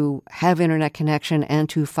to have internet connection and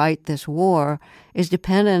to fight this war is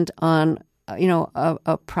dependent on,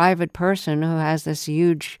 a private person who has this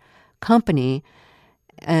huge company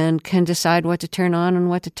and can decide what to turn on and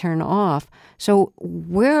what to turn off. So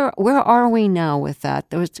where are we now with that?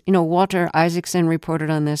 There was, Walter Isaacson reported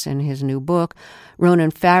on this in his new book.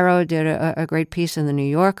 Ronan Farrow did a great piece in The New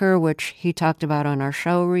Yorker, which he talked about on our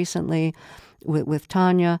show recently with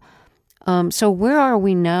Tanya. So where are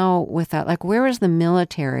we now with that? Like, where is the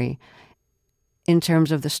military in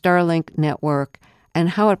terms of the Starlink network and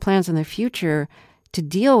how it plans in the future to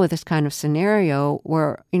deal with this kind of scenario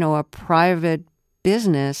where, a private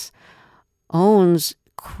business owns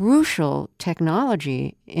crucial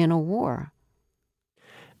technology in a war?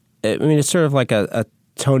 I mean, it's sort of like a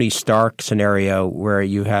Tony Stark scenario where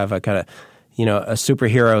you have a kind of, a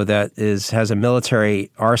superhero that has a military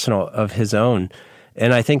arsenal of his own.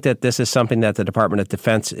 And I think that this is something that the Department of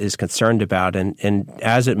Defense is concerned about. And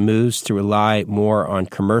as it moves to rely more on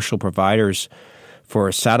commercial providers for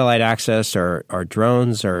satellite access or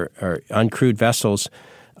drones or uncrewed vessels,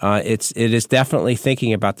 it is definitely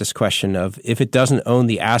thinking about this question of, if it doesn't own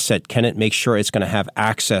the asset, can it make sure it's going to have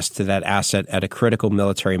access to that asset at a critical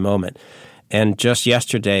military moment? And just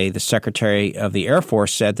yesterday, the Secretary of the Air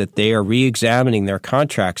Force said that they are re-examining their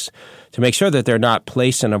contracts to make sure that they're not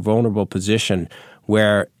placed in a vulnerable position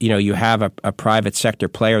where, you have a private sector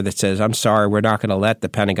player that says, I'm sorry, we're not going to let the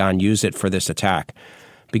Pentagon use it for this attack.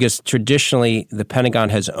 Because traditionally, the Pentagon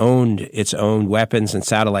has owned its own weapons and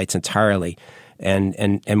satellites entirely.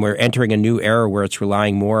 And we're entering a new era where it's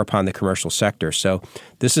relying more upon the commercial sector. So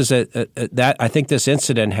this is that I think this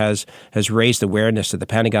incident has raised awareness to the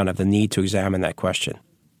Pentagon of the need to examine that question.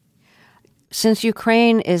 Since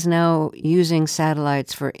Ukraine is now using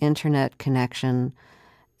satellites for internet connection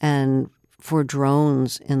and for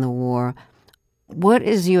drones in the war, what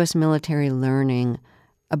is U.S. military learning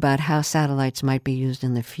about how satellites might be used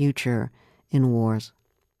in the future in wars?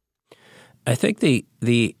 I think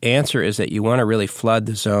the answer is that you want to really flood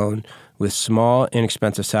the zone with small,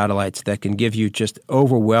 inexpensive satellites that can give you just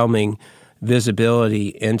overwhelming visibility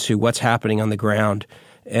into what's happening on the ground.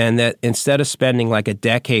 And that instead of spending like a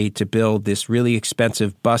decade to build this really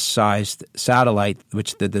expensive bus-sized satellite,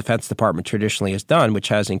 which the Defense Department traditionally has done, which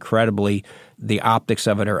has incredibly, the optics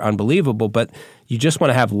of it are unbelievable, but you just want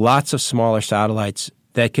to have lots of smaller satellites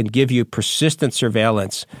that can give you persistent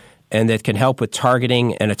surveillance and that can help with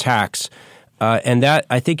targeting and attacks. And that,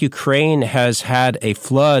 I think Ukraine has had a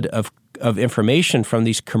flood of information from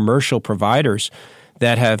these commercial providers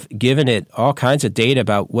that have given it all kinds of data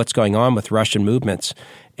about what's going on with Russian movements.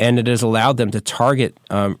 And it has allowed them to target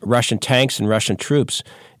Russian tanks and Russian troops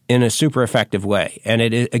in a super effective way. And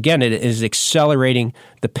it is accelerating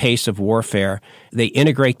the pace of warfare. They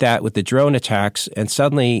integrate that with the drone attacks, and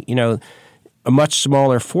suddenly, a much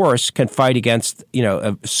smaller force can fight against,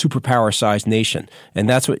 a superpower-sized nation. And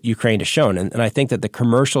that's what Ukraine has shown. And I think that the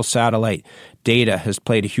commercial satellite data has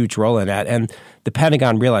played a huge role in that. And the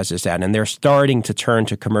Pentagon realizes that, and they're starting to turn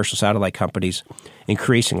to commercial satellite companies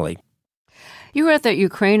increasingly. You wrote that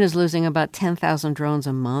Ukraine is losing about 10,000 drones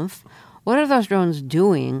a month. What are those drones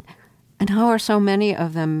doing, and how are so many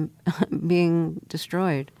of them being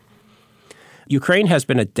destroyed? Ukraine has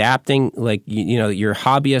been adapting, like, your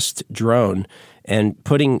hobbyist drone and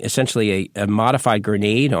putting essentially a modified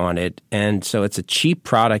grenade on it. And so it's a cheap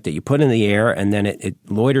product that you put in the air, and then it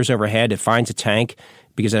loiters overhead. It finds a tank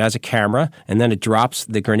because it has a camera, and then it drops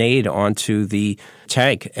the grenade onto the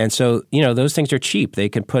tank. And so, those things are cheap. They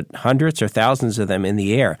can put hundreds or thousands of them in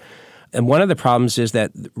the air. And one of the problems is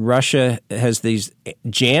that Russia has these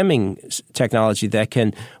jamming technology that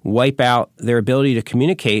can wipe out their ability to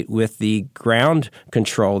communicate with the ground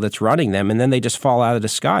control that's running them, and then they just fall out of the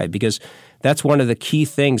sky, because that's one of the key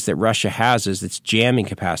things that Russia has is its jamming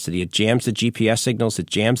capacity. It jams the GPS signals, it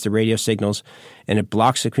jams the radio signals, and it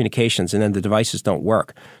blocks the communications, and then the devices don't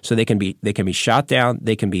work. So they can be shot down,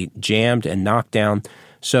 they can be jammed and knocked down.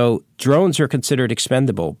 So drones are considered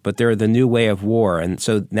expendable, but they're the new way of war. And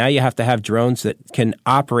so now you have to have drones that can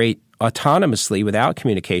operate autonomously without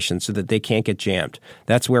communication so that they can't get jammed.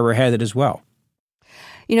 That's where we're headed as well.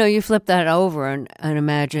 You flip that over and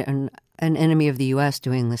imagine an enemy of the U.S.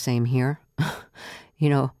 doing the same here.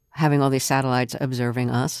 Having all these satellites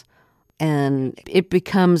observing us. And it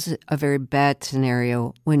becomes a very bad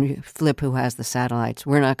scenario when you flip who has the satellites.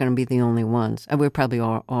 We're not going to be the only ones. We probably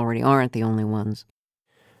already aren't the only ones.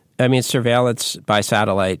 Surveillance by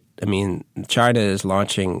satellite. China is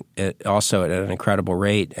launching it also at an incredible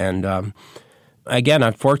rate. And again,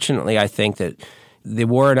 unfortunately, I think that the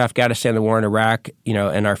war in Afghanistan, the war in Iraq,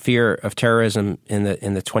 and our fear of terrorism in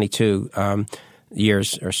the 22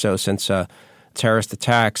 years or so since terrorist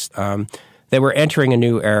attacks, that we're entering a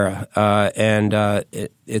new era, and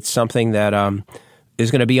it's something that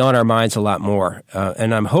is going to be on our minds a lot more.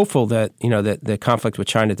 And I'm hopeful that that the conflict with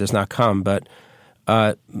China does not come, but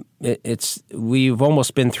we've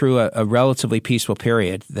almost been through a relatively peaceful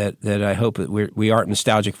period that I hope that we aren't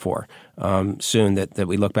nostalgic for soon, that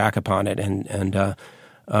we look back upon it.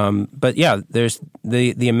 But yeah, there's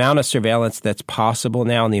the amount of surveillance that's possible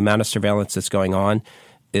now, and the amount of surveillance that's going on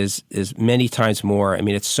is many times more.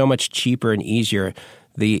 It's so much cheaper and easier.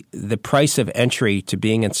 The price of entry to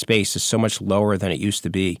being in space is so much lower than it used to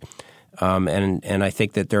be, and I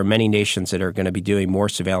think that there are many nations that are going to be doing more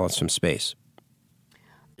surveillance from space.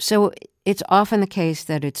 So it's often the case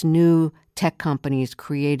that it's new tech companies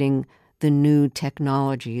creating the new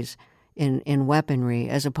technologies in weaponry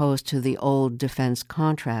as opposed to the old defense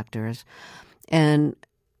contractors. And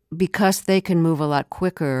because they can move a lot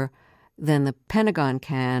quicker than the Pentagon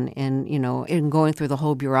can in going through the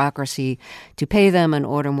whole bureaucracy to pay them and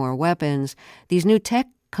order more weapons, these new tech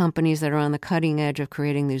companies that are on the cutting edge of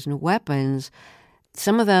creating these new weapons,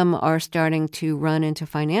 some of them are starting to run into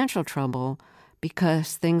financial trouble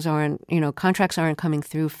because contracts aren't coming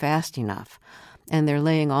through fast enough, and they're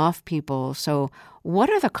laying off people. So what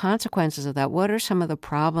are the consequences of that? What are some of the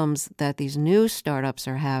problems that these new startups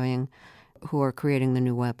are having who are creating the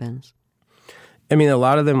new weapons? A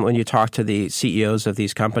lot of them, when you talk to the CEOs of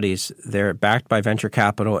these companies, they're backed by venture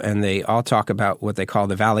capital, and they all talk about what they call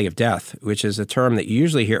the valley of death, which is a term that you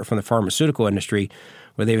usually hear from the pharmaceutical industry,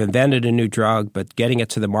 where they've invented a new drug, but getting it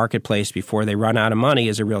to the marketplace before they run out of money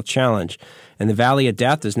is a real challenge. And the valley of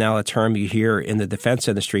death is now a term you hear in the defense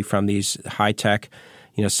industry from these high-tech,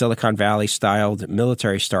 Silicon Valley-styled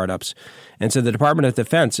military startups. And so the Department of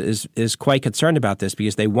Defense is quite concerned about this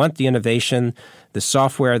because they want the innovation, the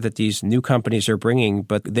software that these new companies are bringing,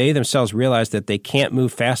 but they themselves realize that they can't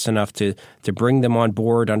move fast enough to bring them on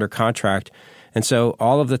board under contract. And so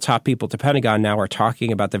all of the top people at the Pentagon now are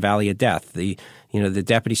talking about the valley of death. The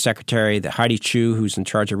deputy secretary, the Heidi Chu, who's in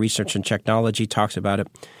charge of research and technology, talks about it.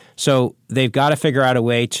 So they've got to figure out a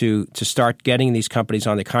way to start getting these companies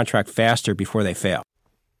on the contract faster before they fail.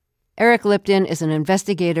 Eric Lipton is an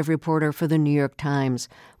investigative reporter for the New York Times.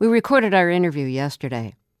 We recorded our interview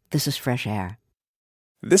yesterday. This is Fresh Air.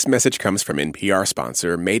 This message comes from NPR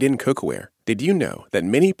sponsor Made in Cookware. Did you know that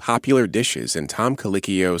many popular dishes in Tom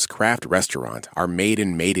Colicchio's craft restaurant are made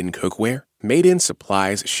in Cookware? Made In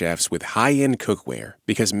supplies chefs with high-end cookware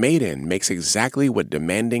because Made In makes exactly what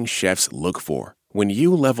demanding chefs look for. When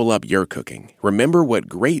you level up your cooking, remember what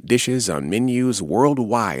great dishes on menus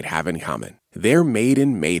worldwide have in common. They're made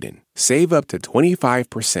in. Save up to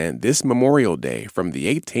 25% this Memorial Day from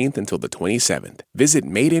the 18th until the 27th. Visit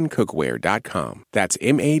madeincookware.com. That's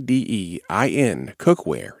MADEIN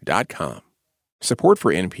cookware.com. Support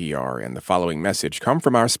for NPR and the following message come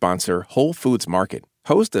from our sponsor, Whole Foods Market.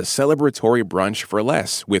 Host a celebratory brunch for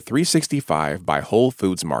less with 365 by Whole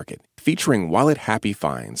Foods Market, featuring wallet-happy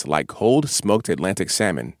finds like cold smoked Atlantic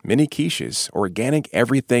salmon, mini quiches, organic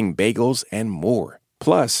everything bagels, and more.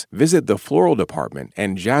 Plus, visit the floral department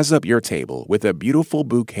and jazz up your table with a beautiful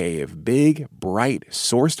bouquet of big, bright,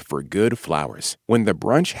 sourced-for-good flowers. When the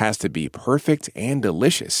brunch has to be perfect and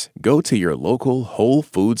delicious, go to your local Whole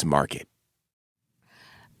Foods Market.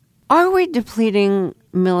 Are we depleting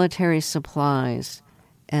military supplies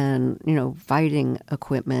and, fighting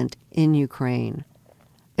equipment in Ukraine?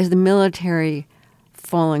 Is the military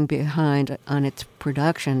falling behind on its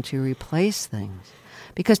production to replace things?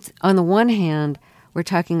 Because on the one hand, we're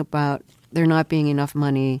talking about there not being enough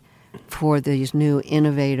money for these new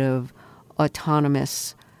innovative,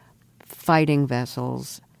 autonomous fighting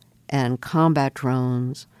vessels and combat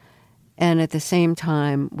drones. And at the same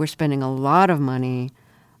time, we're spending a lot of money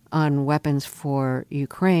on weapons for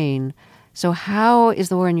Ukraine. So how is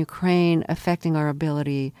the war in Ukraine affecting our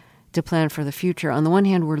ability to plan for the future? On the one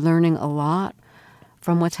hand, we're learning a lot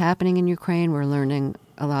from what's happening in Ukraine. We're learning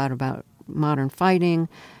a lot about modern fighting.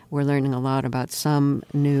 We're learning a lot about some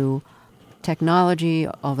new technology,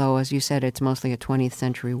 although, as you said, it's mostly a 20th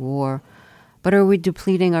century war. But are we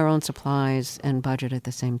depleting our own supplies and budget at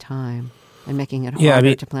the same time and making it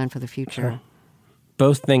harder to plan for the future?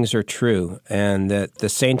 Both things are true. And at the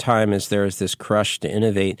same time as there is this crush to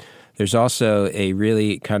innovate, there's also a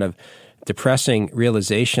really kind of depressing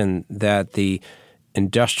realization that the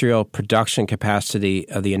industrial production capacity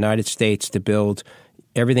of the United States to build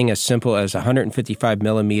everything as simple as 155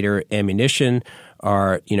 millimeter ammunition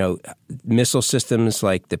or, missile systems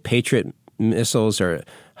like the Patriot missiles or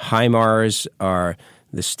HIMARS or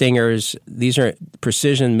the Stingers. These are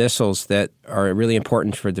precision missiles that are really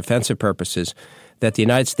important for defensive purposes, that the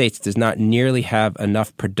United States does not nearly have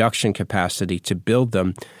enough production capacity to build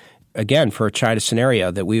them. Again, for a China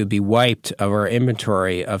scenario, that we would be wiped of our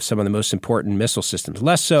inventory of some of the most important missile systems.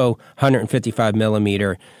 Less so 155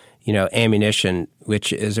 millimeter, ammunition,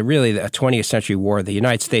 which is really a 20th century war. The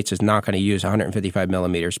United States is not going to use 155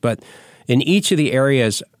 millimeters. But in each of the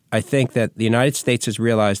areas, I think that the United States has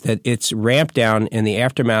realized that its ramp down in the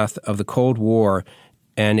aftermath of the Cold War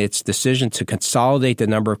and its decision to consolidate the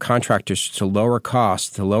number of contractors to lower costs,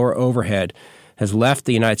 to lower overhead, has left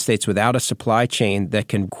the United States without a supply chain that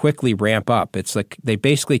can quickly ramp up. It's like they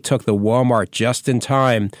basically took the Walmart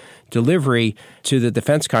just-in-time delivery to the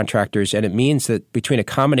defense contractors, and it means that between a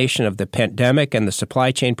combination of the pandemic and the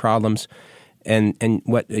supply chain problems and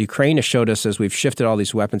what Ukraine has showed us as we've shifted all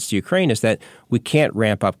these weapons to Ukraine is that we can't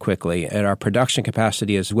ramp up quickly, and our production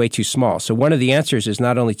capacity is way too small. So one of the answers is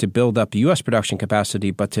not only to build up U.S. production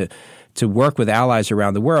capacity, but to work with allies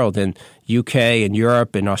around the world in UK and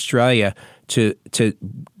Europe and Australia to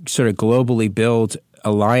sort of globally build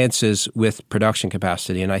alliances with production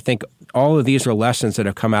capacity. And I think all of these are lessons that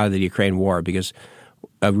have come out of the Ukraine war, because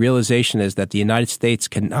a realization is that the United States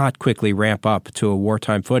cannot quickly ramp up to a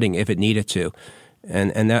wartime footing if it needed to.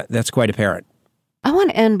 And that's quite apparent. I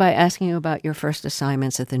want to end by asking you about your first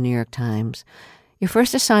assignments at the New York Times. Your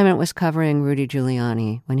first assignment was covering Rudy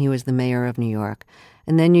Giuliani when he was the mayor of New York.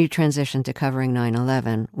 And then you transitioned to covering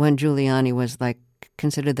 9/11 when Giuliani was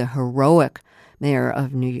considered the heroic mayor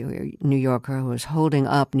of New York, who was holding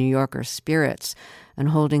up New Yorkers' spirits and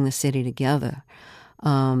holding the city together.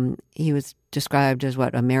 He was described as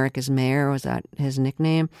America's mayor, was that his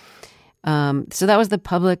nickname? So that was the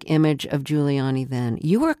public image of Giuliani then.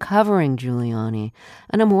 You were covering Giuliani,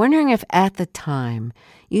 and I'm wondering if at the time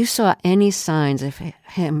you saw any signs of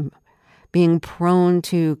him being prone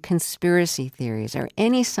to conspiracy theories, or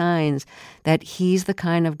any signs that he's the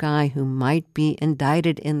kind of guy who might be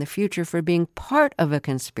indicted in the future for being part of a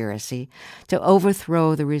conspiracy to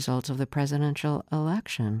overthrow the results of the presidential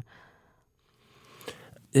election.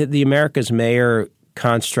 The America's mayor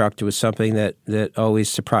construct was something that always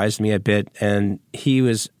surprised me a bit. And he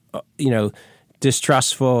was,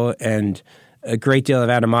 distrustful and a great deal of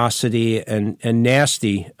animosity and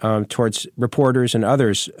nasty towards reporters and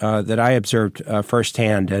others that I observed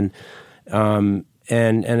firsthand. And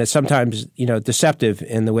it's sometimes, deceptive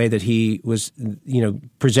in the way that he was,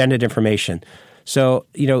 presented information. So,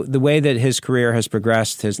 the way that his career has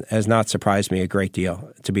progressed has not surprised me a great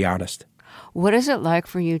deal, to be honest. What is it like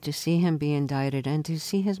for you to see him be indicted and to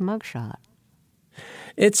see his mugshot?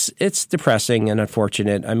 It's depressing and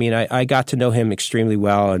unfortunate. I mean, I got to know him extremely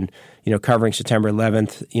well, and covering September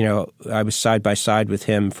 11th, I was side by side with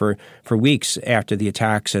him for weeks after the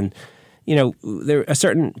attacks, and there a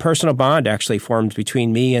certain personal bond actually formed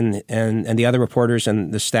between me and the other reporters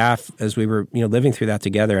and the staff as we were living through that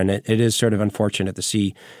together, and it is sort of unfortunate to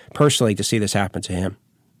see this happen to him.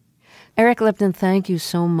 Eric Lipton, thank you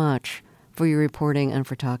so much for your reporting and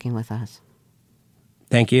for talking with us.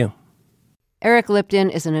 Thank you. Eric Lipton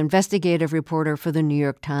is an investigative reporter for the New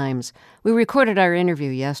York Times. We recorded our interview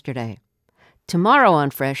yesterday. Tomorrow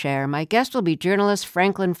on Fresh Air, my guest will be journalist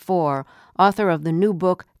Franklin Foer, author of the new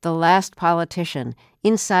book, The Last Politician,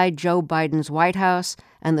 Inside Joe Biden's White House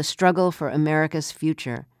and the Struggle for America's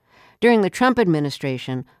Future. During the Trump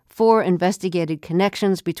administration, 4 investigated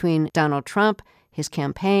connections between Donald Trump, his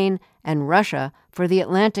campaign, and Russia for The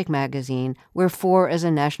Atlantic magazine, where 4 is a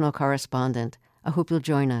national correspondent. I hope you'll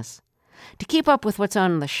join us. To keep up with what's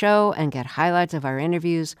on the show and get highlights of our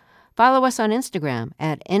interviews, follow us on Instagram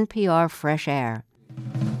at NPR Fresh Air.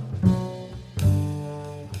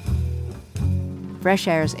 Fresh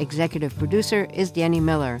Air's executive producer is Danny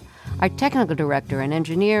Miller. Our technical director and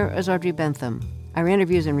engineer is Audrey Bentham. Our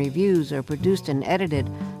interviews and reviews are produced and edited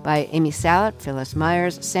by Amy Salat, Phyllis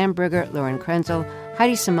Myers, Sam Brigger, Lauren Krenzel,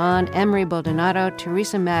 Heidi Saman, Emery Baldonado,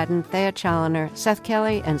 Teresa Madden, Thea Challoner, Seth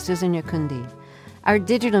Kelly, and Susan Yakundi. Our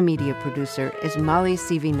digital media producer is Molly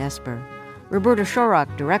Seavey-Nesper. Roberta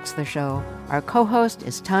Shorrock directs the show. Our co-host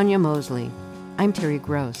is Tanya Mosley. I'm Terry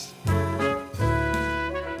Gross.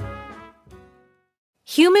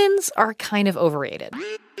 Humans are kind of overrated.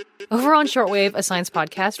 Over on Shortwave, a science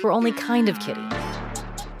podcast, we're only kind of kidding.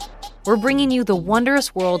 We're bringing you the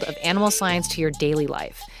wondrous world of animal science to your daily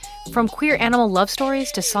life. From queer animal love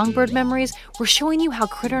stories to songbird memories, we're showing you how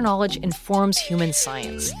critter knowledge informs human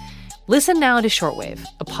science. Listen now to Shortwave,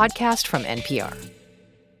 a podcast from NPR.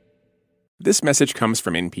 This message comes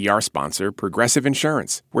from NPR sponsor Progressive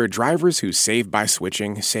Insurance, where drivers who save by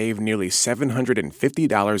switching save nearly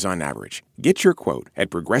 $750 on average. Get your quote at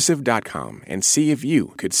Progressive.com and see if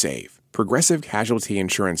you could save. Progressive Casualty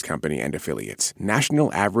Insurance Company and Affiliates.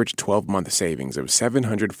 National average 12-month savings of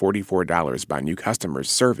 $744 by new customers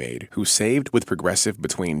surveyed who saved with Progressive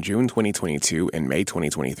between June 2022 and May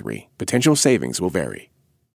 2023. Potential savings will vary.